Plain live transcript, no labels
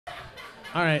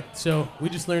All right, so we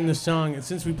just learned this song, and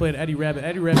since we played Eddie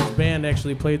Rabbit's band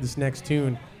actually played this next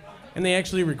tune, and they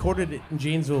actually recorded it in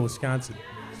Janesville, Wisconsin.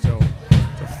 So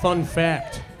it's a fun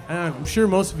fact. I'm sure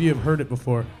most of you have heard it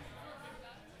before.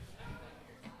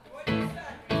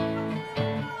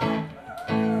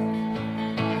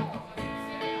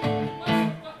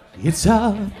 It's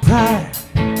our pride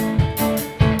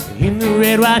in the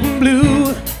red, white, and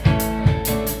blue.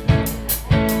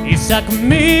 It's our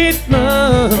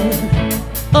commitment.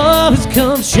 Always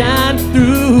comes shining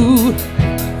through.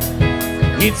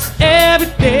 It's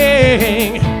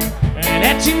everything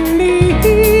that you need.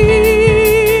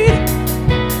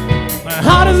 My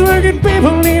hardest working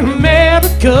people in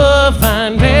America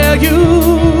find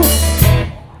value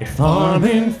in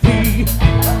farming feed.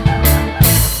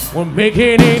 We're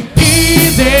making it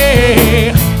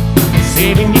easy,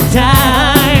 saving you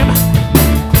time,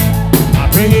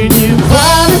 bringing you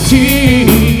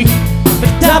quality, the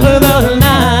top of the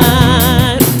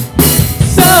line.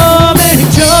 So many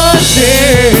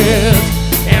choices,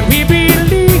 and we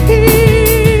believe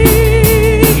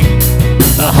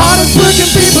the hardest working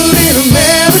people in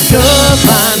America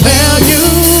find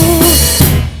value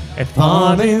at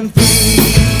farming feed.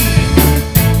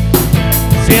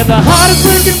 Said the hardest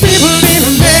working people in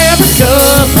America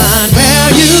find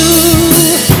value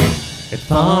at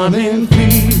farming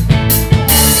feed.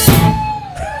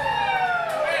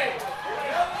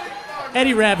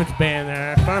 Eddie Rabbit's band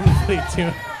there, Farm and Fleet too.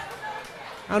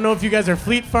 I don't know if you guys are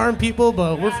Fleet Farm people,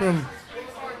 but we're from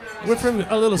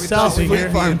a little south of here.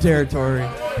 Fleet Farm territory.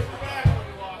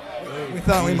 We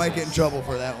thought we might get in trouble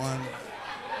for that one.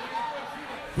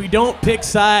 We don't pick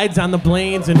sides on the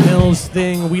Blains and Mills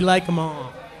thing. We like them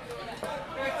all.